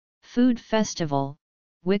Food festival,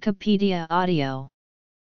 Wikipedia audio.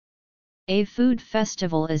 A food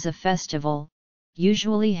festival is a festival,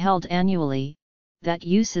 usually held annually, that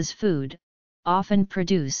uses food, often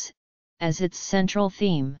produce, as its central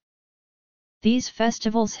theme. These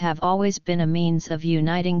festivals have always been a means of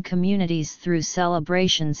uniting communities through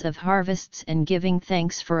celebrations of harvests and giving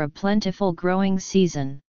thanks for a plentiful growing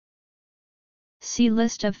season. See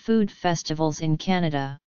List of food festivals in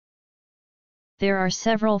Canada. There are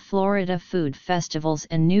several Florida food festivals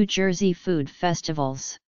and New Jersey food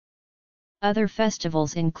festivals. Other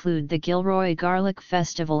festivals include the Gilroy Garlic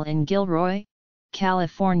Festival in Gilroy,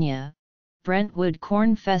 California, Brentwood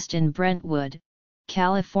Corn Fest in Brentwood,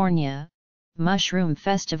 California, mushroom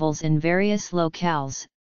festivals in various locales,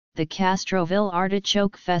 the Castroville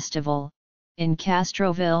Artichoke Festival, in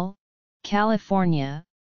Castroville, California,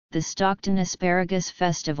 the Stockton Asparagus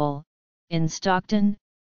Festival, in Stockton,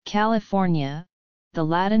 California, the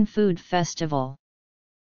Latin Food Festival.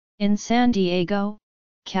 In San Diego,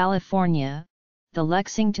 California, the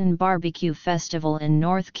Lexington Barbecue Festival in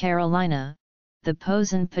North Carolina, the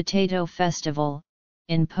Posen Potato Festival,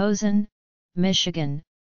 in Posen, Michigan,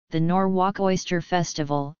 the Norwalk Oyster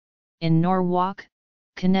Festival, in Norwalk,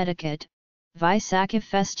 Connecticut, Vaisakhi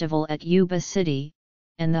Festival at Yuba City,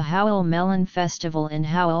 and the Howell Melon Festival in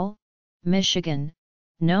Howell, Michigan,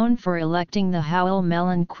 known for electing the Howell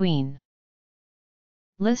Melon Queen.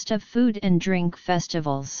 List of food and drink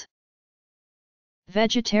festivals.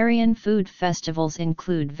 Vegetarian food festivals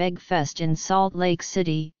include VegFest in Salt Lake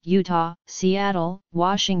City, Utah, Seattle,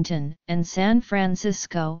 Washington, and San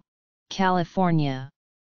Francisco, California.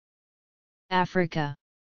 Africa,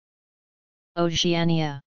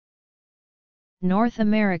 Oceania, North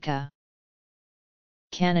America,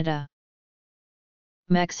 Canada,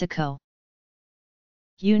 Mexico,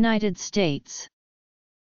 United States,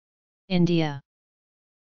 India,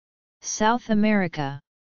 South America,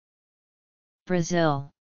 Brazil,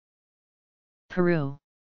 Peru,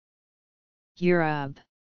 Europe,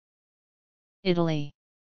 Italy,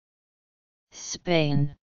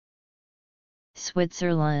 Spain,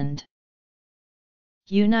 Switzerland,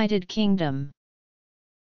 United Kingdom,